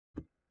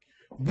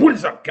What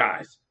is up,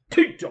 guys?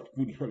 TikTok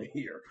Bootyhunter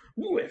here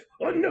with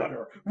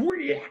another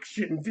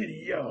reaction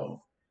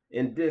video.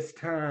 And this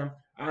time,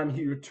 I'm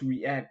here to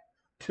react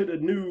to the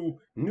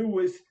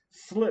newest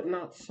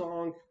Slipknot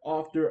song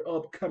off their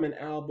upcoming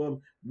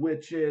album,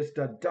 which is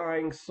the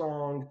Dying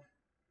Song,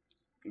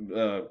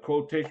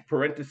 quotation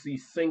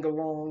parentheses,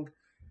 sing-along.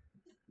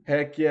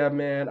 Heck yeah,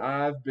 man.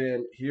 I've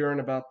been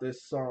hearing about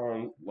this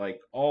song like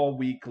all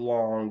week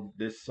long.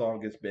 This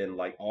song has been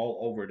like all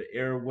over the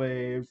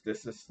airwaves.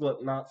 This is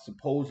Slipknot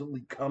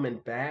supposedly coming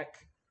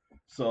back.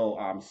 So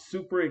I'm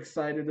super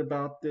excited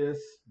about this.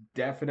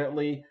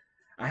 Definitely.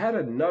 I had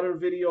another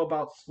video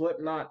about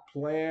Slipknot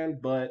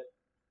planned, but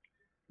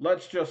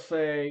let's just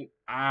say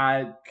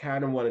I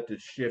kind of wanted to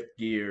shift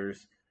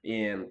gears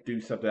and do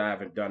something I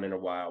haven't done in a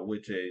while,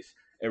 which is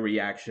a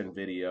reaction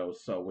video.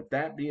 So with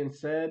that being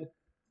said,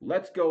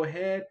 let's go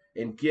ahead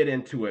and get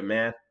into it,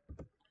 man.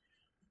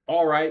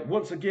 All right,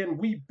 once again,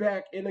 we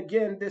back. And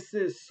again, this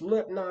is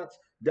Slipknot's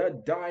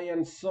The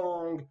Dying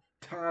Song,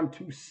 Time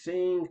to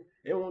Sing.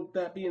 And with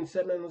that being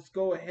said, man, let's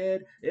go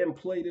ahead and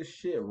play this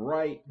shit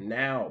right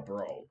now,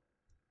 bro.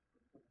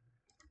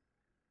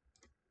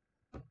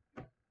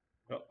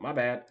 Oh, my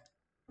bad.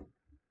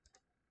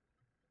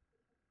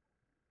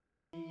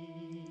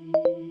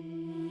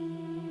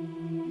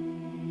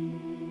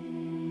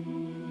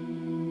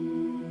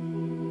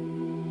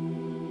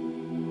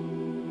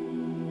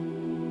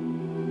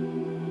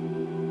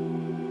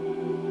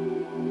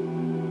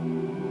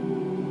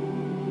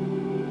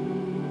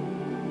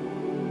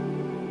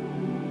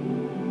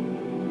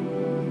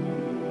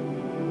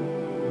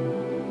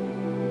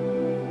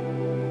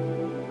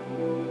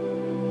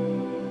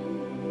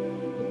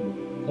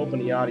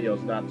 Hoping the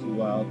audio's not too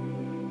loud.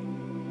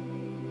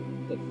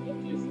 What the fuck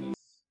is this?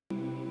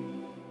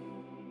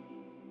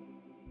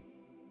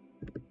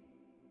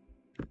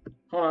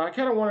 Hold on, I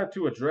kind of wanted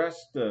to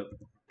address the...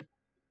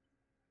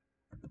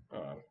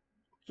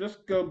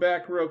 just go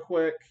back real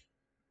quick.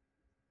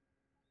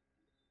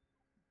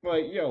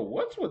 Like, yo,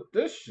 what's with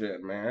this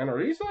shit, man? Are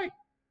these like...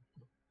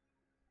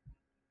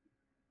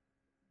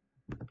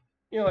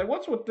 You know, like,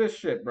 what's with this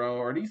shit, bro?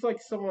 Are these like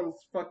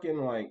someone's fucking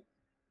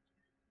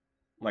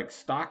like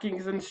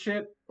stockings and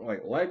shit,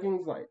 like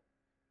leggings, like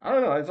I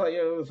don't know.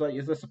 It's like,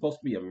 is this supposed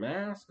to be a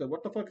mask? Like,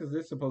 what the fuck is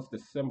this supposed to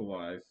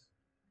symbolize?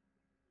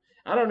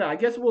 I don't know. I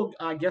guess we'll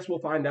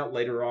find out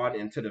later on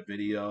into the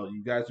video.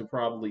 You guys will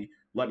probably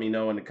let me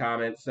know in the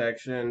comment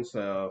section.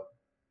 So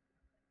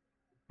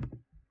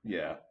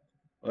yeah,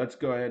 let's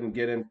go ahead and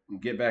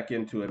get back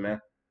into it,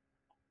 man.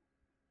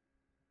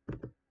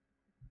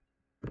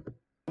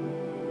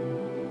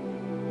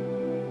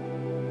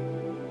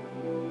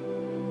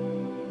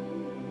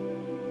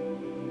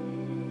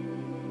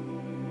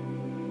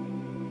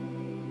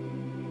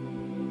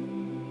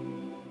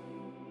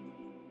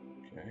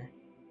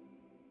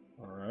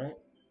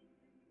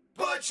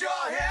 Put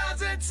your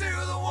hands into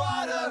the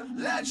water,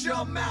 let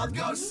your mouth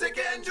go sick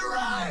and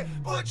dry,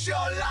 put your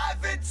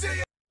life into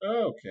your...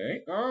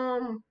 Okay,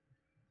 I'm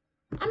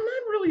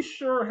not really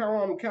sure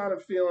how I'm kind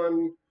of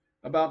feeling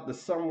about the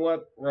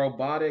somewhat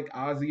robotic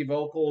Ozzy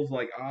vocals,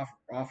 like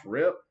off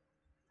rip.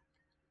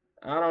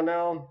 I don't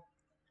know.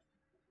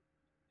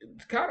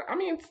 It's kind of, I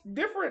mean, it's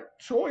different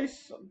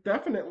choice,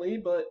 definitely,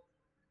 but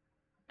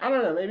I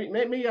don't know,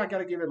 maybe I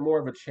gotta give it more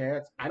of a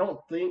chance. I don't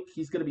think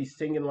he's gonna be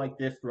singing like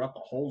this throughout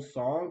the whole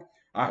song.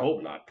 I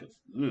hope not, because,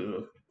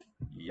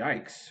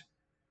 yikes.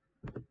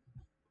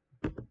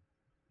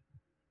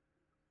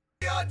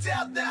 Your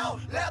death now,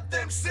 let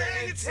them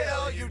sing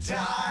till you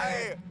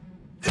die.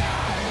 Die,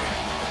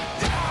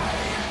 die,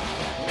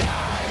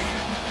 die,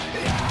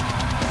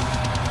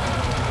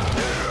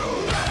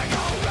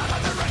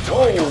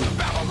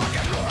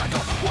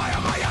 why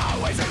am I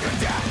always in your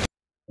death?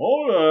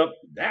 Hold up,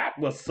 that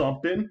was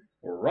something.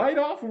 Right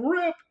off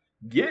rip,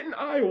 getting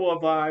Iowa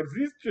vibes.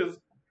 He's just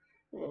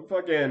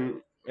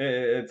fucking...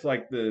 It's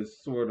like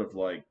this sort of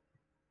like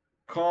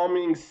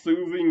calming,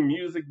 soothing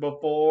music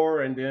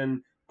before, and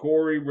then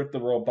Corey with the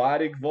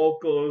robotic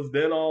vocals.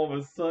 Then all of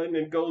a sudden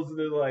it goes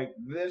into like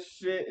this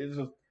shit. It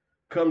just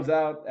comes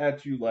out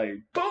at you like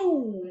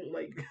boom,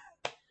 like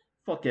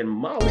fucking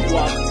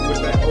mollywops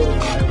with that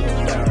old sound.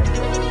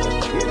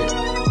 Let's get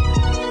it.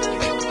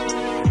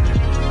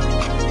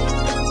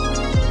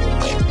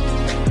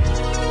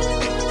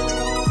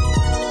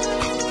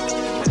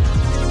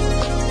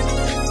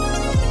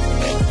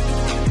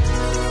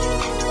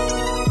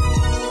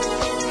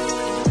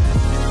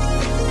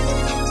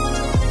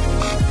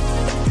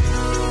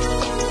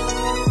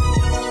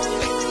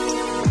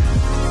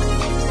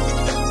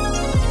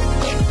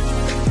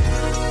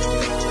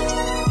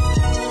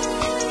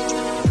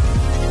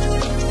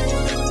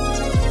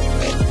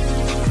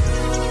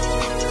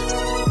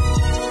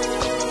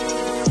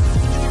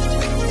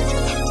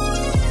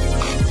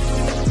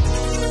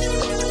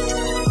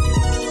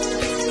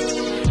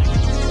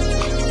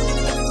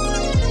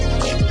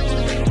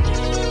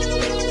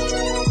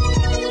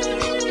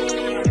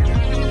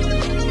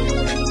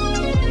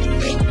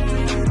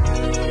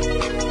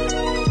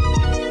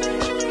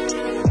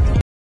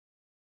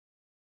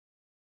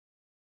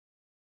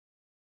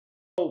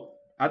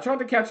 I tried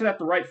to catch it at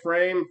the right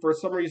frame. For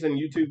some reason,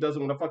 YouTube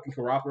doesn't want to fucking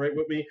cooperate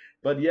with me.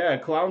 But yeah,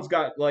 Clown's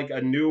got like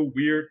a new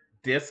weird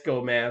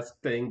disco mask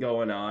thing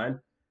going on.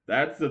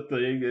 That's the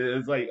thing.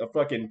 It's like a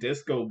fucking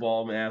disco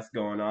ball mask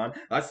going on.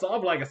 I saw it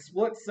for like a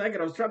split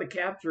second. I was trying to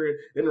capture it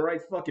in the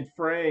right fucking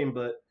frame,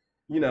 but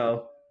you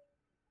know,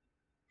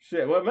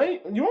 shit. Well,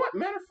 you know what?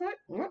 Matter of fact,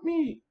 let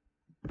me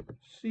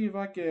see if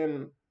I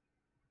can.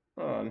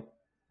 Hold on.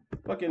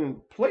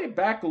 Fucking play it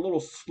back a little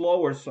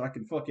slower so I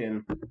can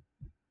fucking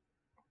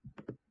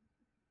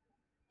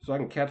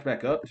catch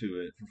back up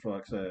to it, for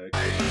fuck's sake.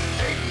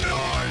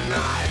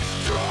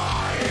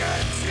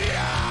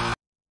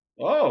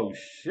 Oh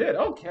shit,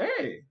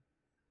 okay.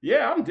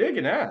 Yeah, I'm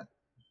digging that.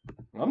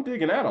 I'm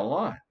digging that a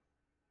lot.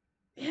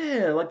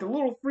 Yeah, like the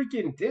little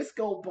freaking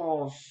disco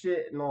ball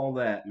shit and all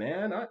that,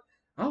 man.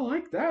 I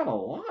like that a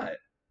lot.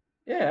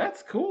 Yeah,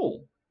 that's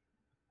cool.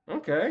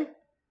 Okay.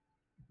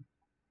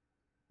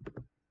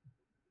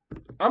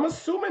 I'm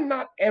assuming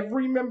not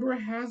every member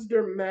has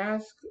their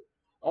mask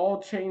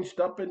all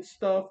changed up and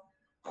stuff.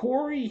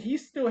 Corey, he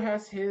still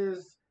has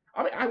his.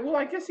 I mean,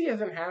 I guess he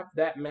hasn't had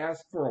that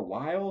mask for a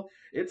while.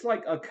 It's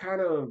like a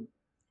kind of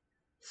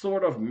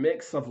sort of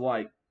mix of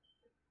like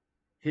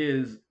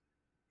his.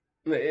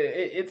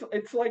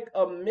 It's like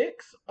a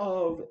mix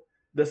of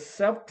the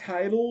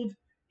self-titled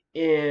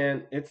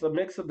and it's a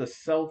mix of the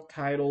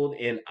self-titled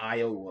and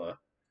Iowa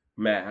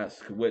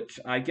mask, which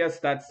I guess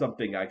that's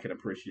something I can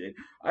appreciate.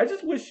 I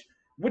just wish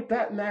with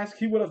that mask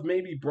he would have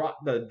maybe brought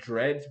the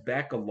dreads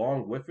back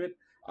along with it.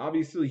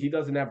 Obviously he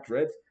doesn't have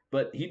dreads,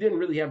 but he didn't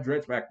really have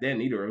dreads back then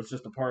either. It was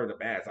just a part of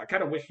the mask. I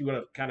kind of wish he would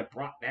have kind of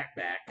brought that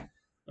back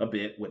a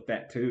bit with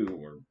that too,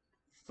 or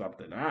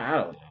something. I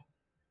don't know.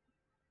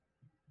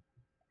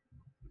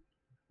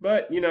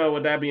 But you know,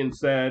 with that being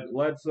said,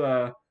 let's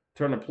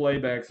turn the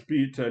playback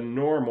speed to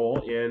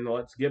normal and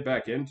let's get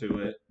back into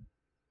it.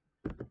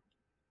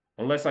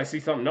 Unless I see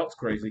something else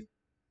crazy.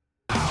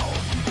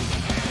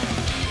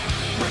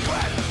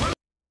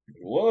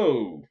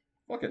 Whoa.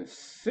 Fucking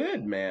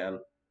Sid, man.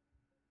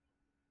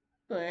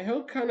 The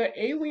hell kind of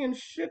alien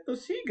shit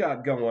does he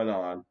got going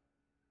on?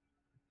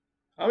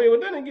 I mean, but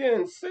then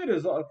again, Sid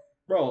is,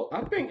 bro,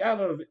 I think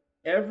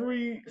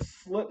every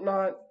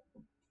Slipknot,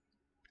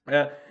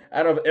 uh,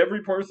 out of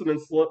every person in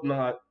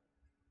Slipknot,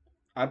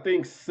 I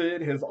think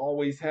Sid has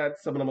always had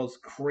some of the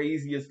most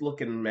craziest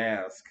looking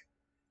mask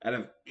out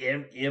of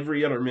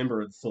every other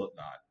member of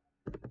Slipknot.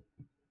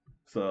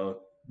 So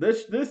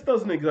this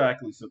doesn't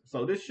exactly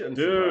so this shouldn't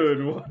surprise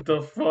me. What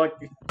the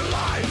fuck?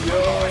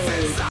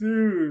 Yo,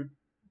 dude.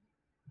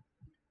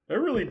 They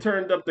really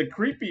turned up the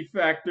creepy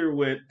factor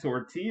with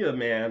Tortilla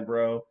Man,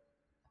 bro.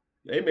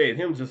 They made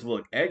him just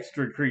look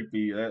extra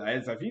creepy.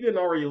 As if he didn't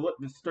already look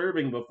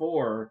disturbing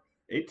before,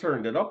 they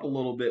turned it up a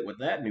little bit with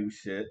that new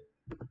shit.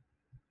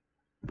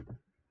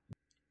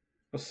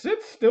 But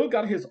Sid still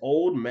got his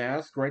old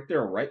mask right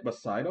there, right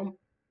beside him.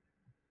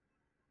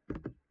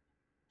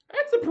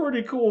 That's a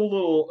pretty cool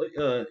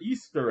little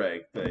Easter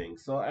egg thing.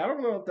 So I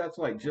don't know if that's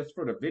like just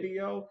for the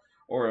video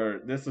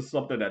or this is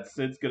something that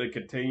Sid's gonna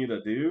continue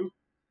to do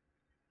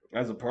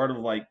as a part of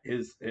like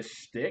his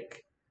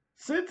shtick.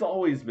 Sid's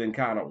always been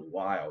kind of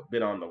wild,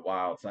 been on the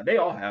wild side. They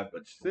all have,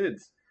 but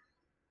Sid's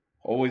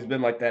always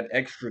been like that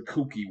extra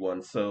kooky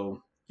one.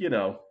 So you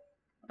know,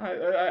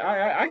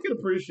 I can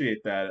appreciate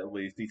that at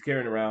least. He's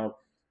carrying around.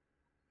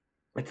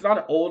 It's not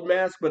an old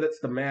mask, but it's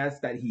the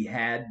mask that he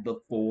had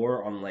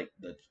before on like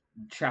the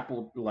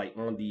chapel, like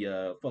on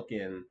the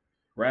fucking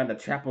around the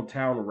Chapel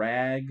Town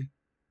rag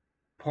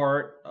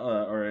part,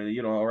 or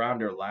you know around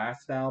their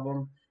last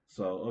album.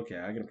 So okay,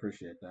 I can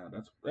appreciate that.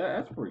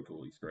 That's pretty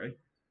cool Easter egg.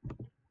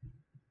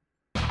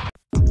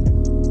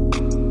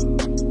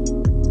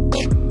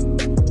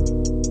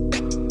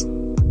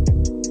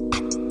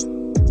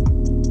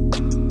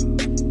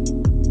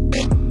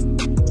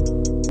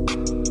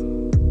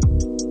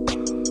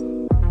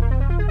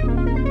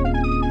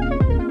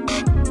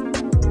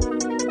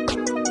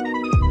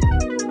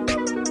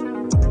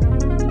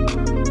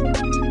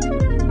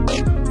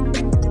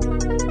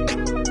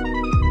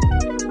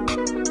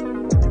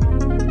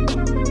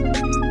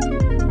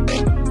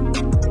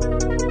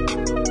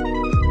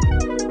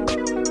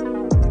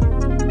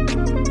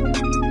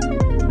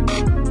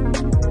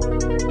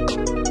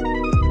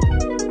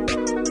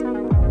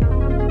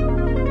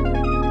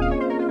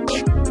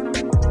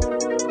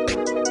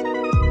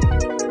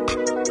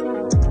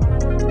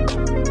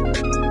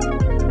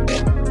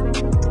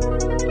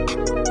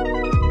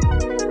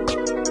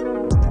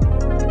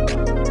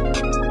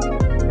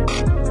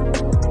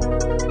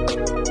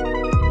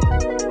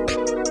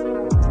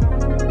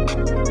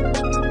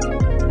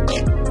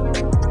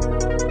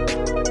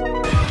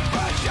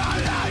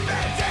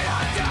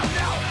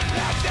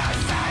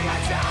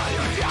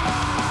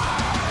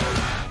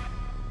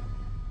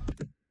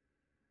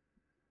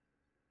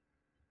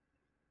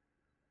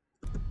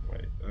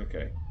 Wait,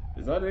 okay.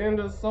 Is that the end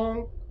of the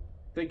song?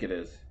 I think it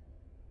is.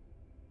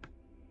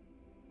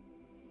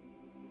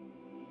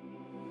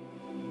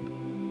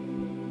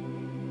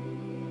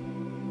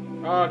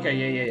 Oh,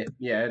 okay,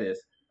 yeah, it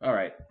is. All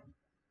right.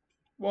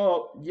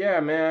 Well, yeah,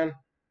 man.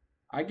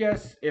 I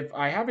guess if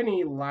I have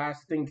any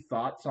lasting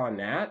thoughts on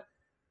that,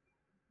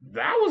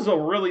 that was a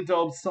really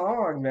dope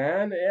song,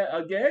 man.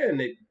 Again,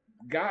 it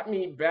got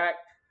me back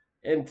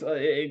into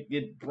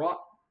it brought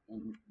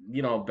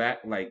back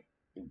like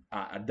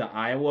the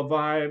Iowa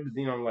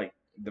vibes. Like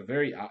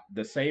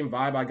the same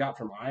vibe I got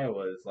from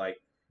Iowa is like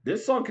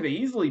this song could have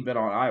easily been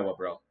on Iowa,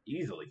 bro.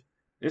 Easily.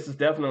 This is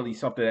definitely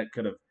something that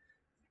could have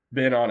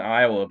been on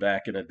Iowa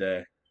back in the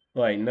day.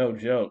 Like no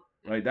joke.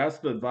 Like that's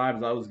the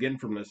vibes I was getting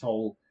from this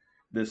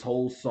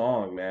whole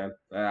song, man.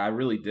 I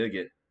really dig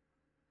it.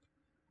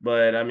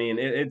 But I mean,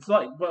 it's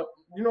like, but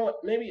you know what?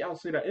 Maybe I'll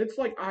say that it's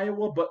like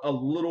Iowa, but a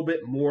little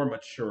bit more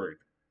matured,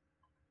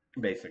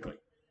 basically.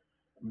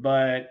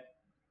 But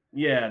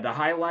yeah, the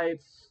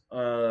highlights,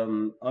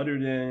 other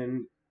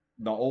than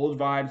the old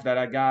vibes that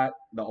I got,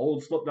 the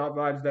old Slipknot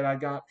vibes that I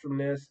got from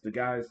this, the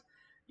guys,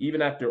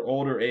 even at their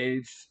older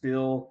age,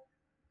 still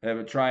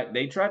have tried.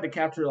 They tried to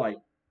capture like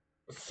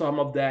some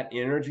of that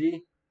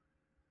energy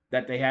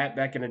that they had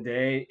back in the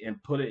day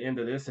and put it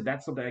into this, and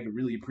that's something I could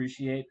really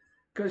appreciate.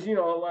 Because I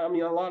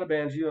mean, a lot of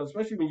bands,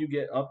 especially when you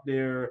get up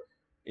there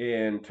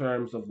in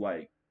terms of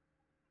like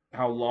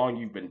how long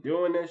you've been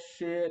doing this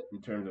shit,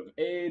 in terms of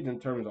age, in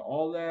terms of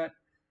all that,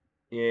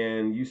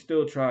 and you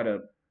still try to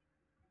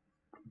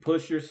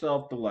push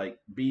yourself to like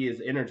be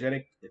as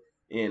energetic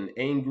and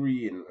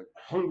angry and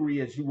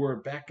hungry as you were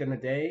back in the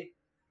day.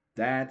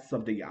 That's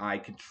something I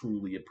can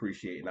truly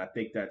appreciate, and I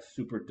think that's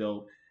super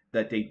dope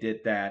that they did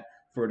that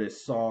for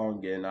this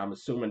song, and I'm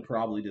assuming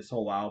probably this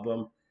whole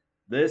album.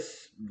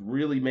 This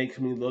really makes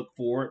me look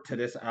forward to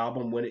this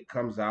album when it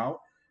comes out.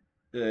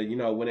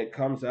 When it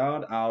comes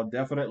out, I'll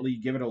definitely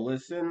give it a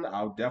listen.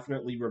 I'll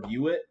definitely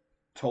review it.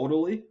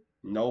 Totally,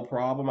 no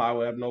problem. I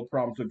would have no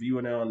problems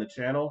reviewing it on the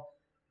channel.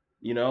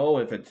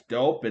 If it's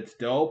dope, it's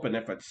dope, and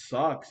if it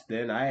sucks,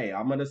 then hey,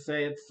 I'm gonna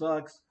say it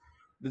sucks,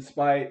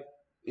 despite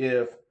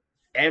if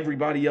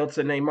everybody else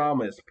and their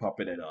mama is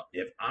pumping it up.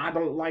 If I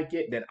don't like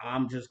it, then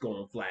I'm just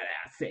going to flat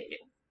out say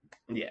it.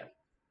 Yeah,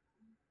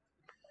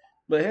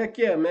 but heck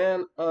yeah,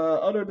 man.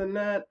 Other than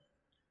that,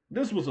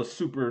 this was a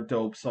super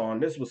dope song.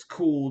 This was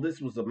cool.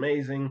 This was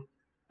amazing.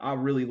 I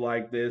really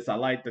like this. I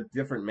like the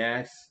different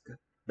masks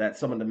that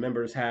some of the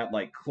members had,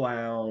 like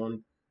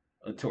Clown,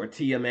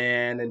 Tortilla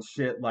Man, and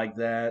shit like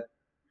that.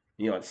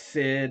 And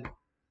Sid.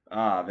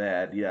 Ah,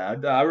 man, yeah,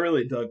 I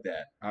really dug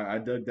that. I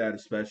dug that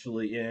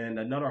especially. And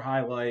another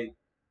highlight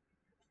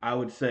I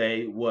would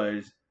say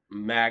was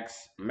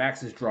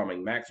Max's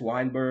drumming. Max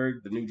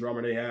Weinberg, the new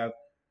drummer they have.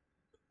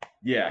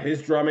 Yeah,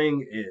 his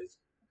drumming is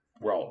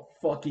bro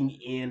fucking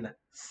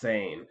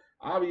insane.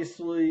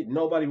 Obviously,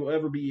 nobody will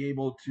ever be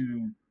able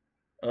to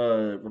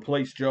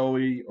replace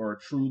Joey or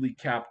truly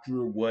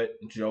capture what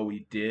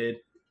Joey did.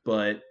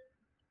 But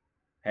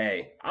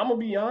hey, I'm gonna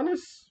be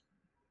honest.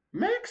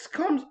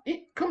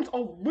 It comes a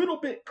little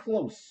bit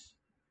close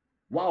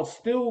while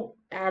still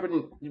kind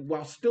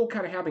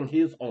of having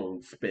his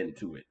own spin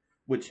to it,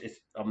 which is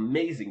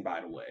amazing,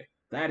 by the way.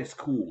 That is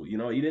cool. He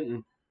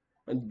didn't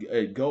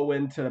go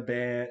into the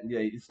band. Yeah,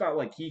 it's not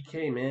like he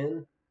came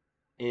in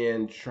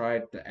and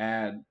tried to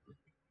add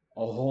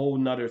a whole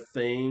nother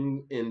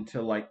thing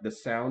into like the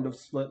sound of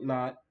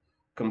Slipknot,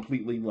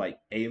 completely like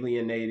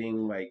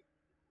alienating like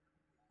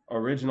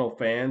original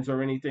fans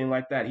or anything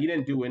like that. He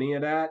didn't do any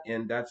of that,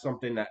 and that's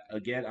something that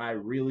again I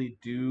really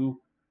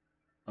do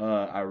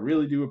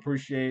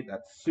appreciate.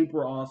 That's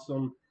super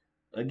awesome.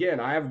 Again,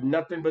 I have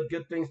nothing but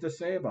good things to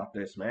say about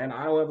this, man.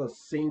 I don't have a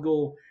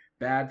single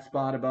bad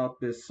spot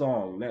about this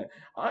song.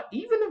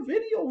 Even the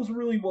video was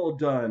really well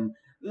done.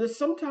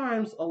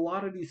 Sometimes a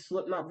lot of these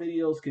Slipknot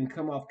videos can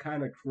come off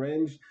kind of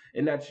cringe,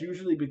 and that's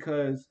usually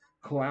because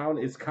Clown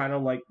is kind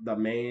of like the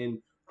main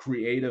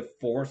creative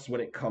force when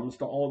it comes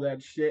to all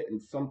that shit.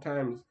 And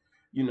sometimes,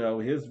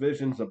 his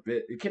vision's a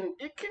bit. It can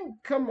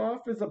come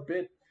off as a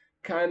bit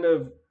kind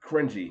of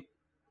cringy.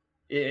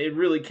 It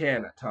really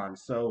can at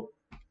times. So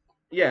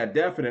yeah,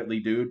 definitely,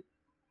 dude.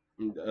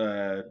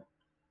 Uh,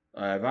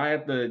 if I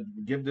had to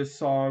give this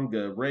song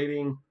a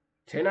rating,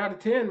 10 out of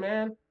 10,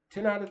 man.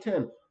 10 out of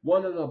 10.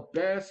 One of the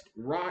best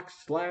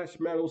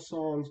rock/metal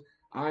songs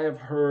I have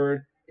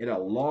heard in a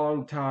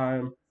long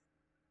time.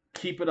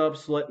 Keep it up,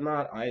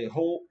 Slipknot. I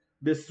hope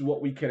this is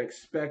what we can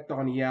expect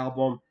on the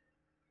album.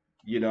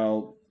 You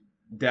know,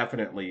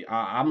 definitely.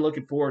 I'm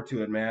looking forward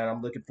to it, man.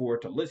 I'm looking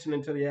forward to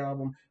listening to the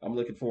album. I'm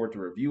looking forward to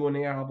reviewing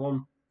the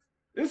album.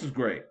 This is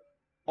great.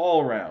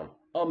 All around.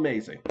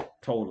 Amazing.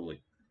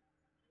 Totally.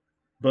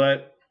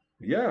 But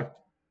yeah,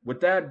 with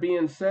that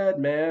being said,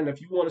 man,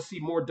 if you want to see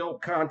more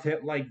dope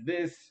content like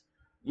this,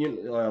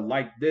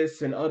 like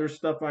this and other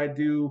stuff I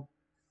do,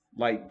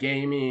 like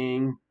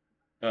gaming,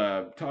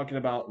 talking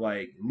about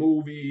like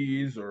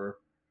movies or,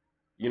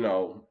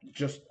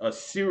 just a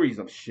series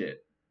of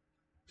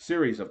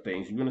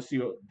things. You're going to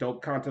see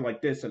dope content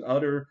like this and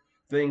other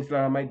things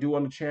that I might do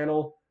on the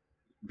channel.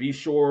 Be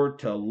sure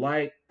to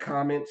like,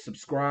 comment,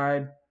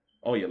 subscribe.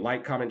 Oh yeah,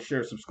 like, comment,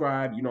 share,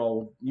 subscribe. You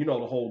know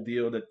the whole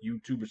deal that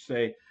YouTubers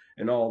say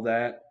and all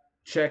that.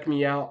 Check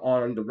me out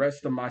on the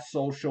rest of my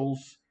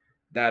socials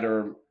that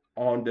are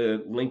on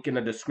the link in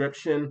the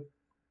description.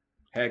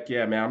 Heck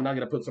yeah, man. I'm not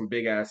gonna put some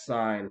big ass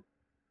sign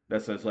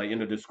that says like in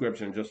the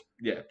description. Just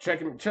yeah,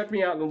 check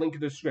me out in the link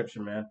in the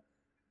description, man.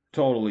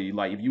 Totally.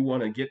 Like if you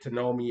want to get to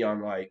know me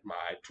on like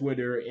my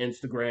Twitter,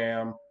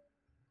 Instagram,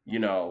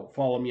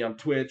 follow me on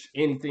Twitch,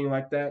 anything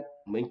like that.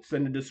 Links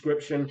in the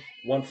description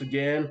once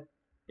again.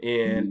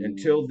 And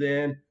until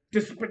then,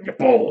 this has been your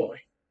boy,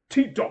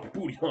 T Dog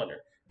Booty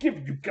Hunter,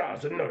 giving you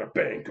guys another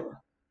banger.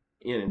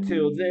 And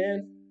until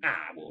then,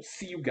 I will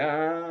see you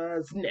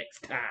guys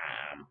next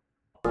time.